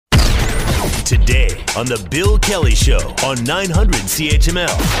Today on The Bill Kelly Show on 900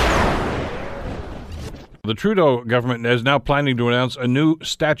 CHML. The Trudeau government is now planning to announce a new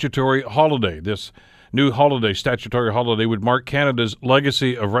statutory holiday. This new statutory holiday, would mark Canada's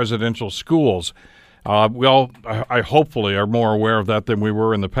legacy of residential schools. We all, I hopefully, are more aware of that than we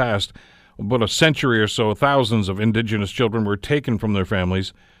were in the past. About a century or so, thousands of Indigenous children were taken from their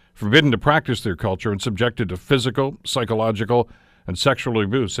families, forbidden to practice their culture, and subjected to physical, psychological, and sexual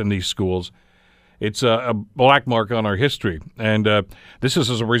abuse in these schools. It's a black mark on our history, and this is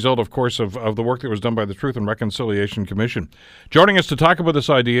as a result, of course, of the work that was done by the Truth and Reconciliation Commission. Joining us to talk about this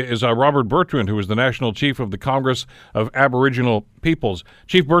idea is Robert Bertrand, who is the National Chief of the Congress of Aboriginal Peoples.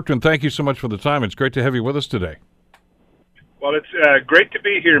 Chief Bertrand, thank you so much for the time. It's great to have you with us today. Well, it's great to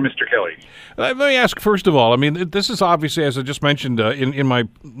be here, Mr. Kelly. Let me ask, first of all, I mean, this is obviously, as I just mentioned in my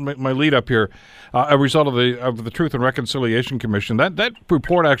lead up here, a result of the Truth and Reconciliation Commission. That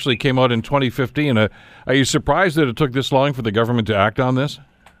report actually came out in 2015. Are you surprised that it took this long for the government to act on this?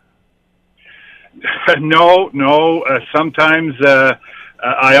 No. Sometimes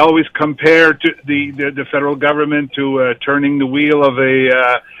I always compare to the federal government to turning the wheel of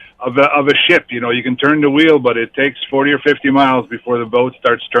a ship. You know, you can turn the wheel, but it takes 40 or 50 miles before the boat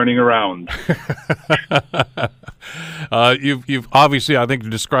starts turning around. You've obviously, I think,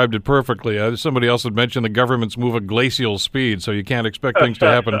 described it perfectly. Somebody else had mentioned the governments move at glacial speed, so you can't expect things to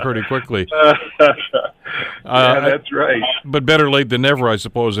happen pretty quickly. Yeah, that's right. But better late than never, I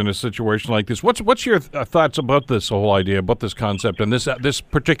suppose, in a situation like this. What's your thoughts about this whole idea, about this concept, and this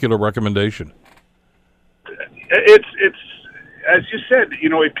particular recommendation? It's as you said, you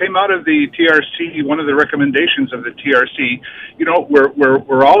know, it came out of the TRC. One of the recommendations of the TRC, you know,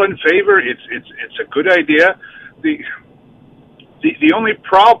 we're all in favor. It's a good idea. The only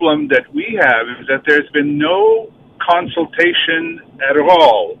problem that we have is that there's been no consultation at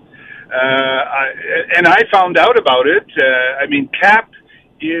all, and I found out about it. I mean, CAP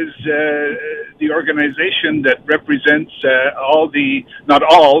is the organization that represents not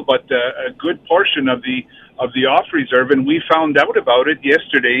all, but a good portion of the off reserve, and we found out about it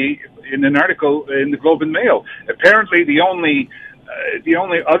yesterday in an article in the Globe and Mail. Apparently, the only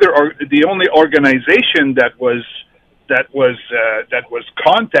organization that was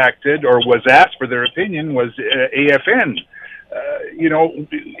contacted or was asked for their opinion was AFN. You know,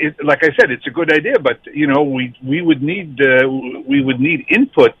 like I said, it's a good idea, but you know, we would need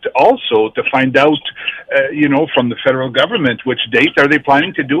input also to find out, you know, from the federal government, which date are they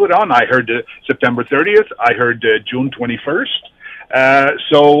planning to do it on? I heard September 30th. I heard June 21st.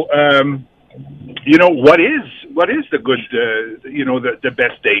 You know, what is the good, you know, the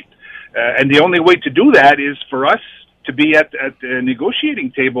best date? And the only way to do that is for us to be at the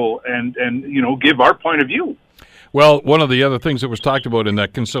negotiating table and you know, give our point of view. Well, one of the other things that was talked about in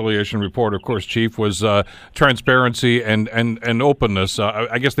that conciliation report, of course, Chief, was transparency and openness.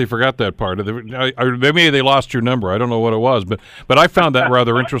 I guess they forgot that part. Maybe they lost your number. I don't know what it was, but I found that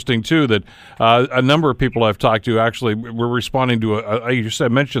rather interesting too. That a number of people I've talked to actually were responding to you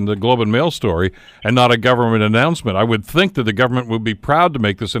mentioned the Globe and Mail story and not a government announcement. I would think that the government would be proud to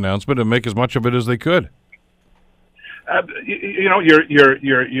make this announcement and make as much of it as they could. You know,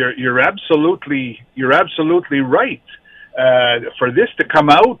 you're absolutely right. For this to come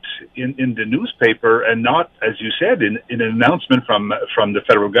out in the newspaper and not, as you said, in an announcement from the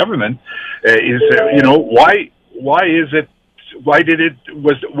federal government, is you know, why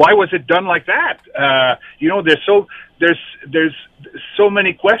was it done like that? You know, there's so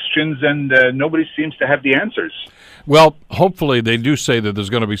many questions and nobody seems to have the answers. Well, hopefully they do say that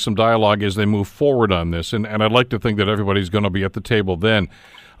there's going to be some dialogue as they move forward on this, and I'd like to think that everybody's going to be at the table then.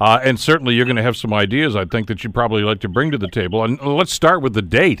 And certainly you're going to have some ideas, I think, that you'd probably like to bring to the table. And let's start with the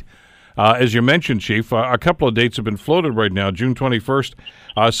date. As you mentioned, Chief, a couple of dates have been floated right now, June 21st,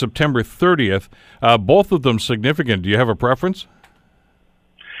 September 30th. Both of them significant. Do you have a preference?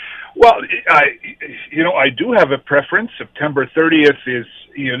 Well, I do have a preference. September 30th is,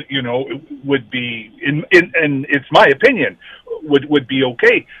 you know, would be, and it's my opinion, would be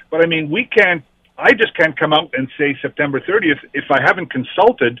okay. But I mean, I just can't come out and say September 30th if I haven't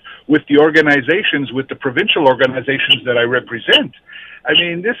consulted with the organizations, with the provincial organizations that I represent. I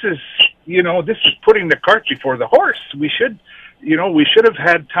mean, this is putting the cart before the horse. We should have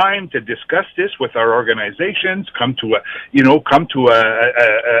had time to discuss this with our organizations, come to a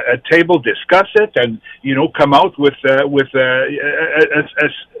table, discuss it, and, you know, come out with a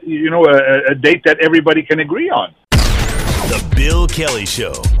date that everybody can agree on. The Bill Kelly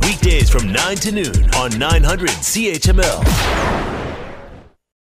Show, weekdays from 9 to noon on 900 CHML.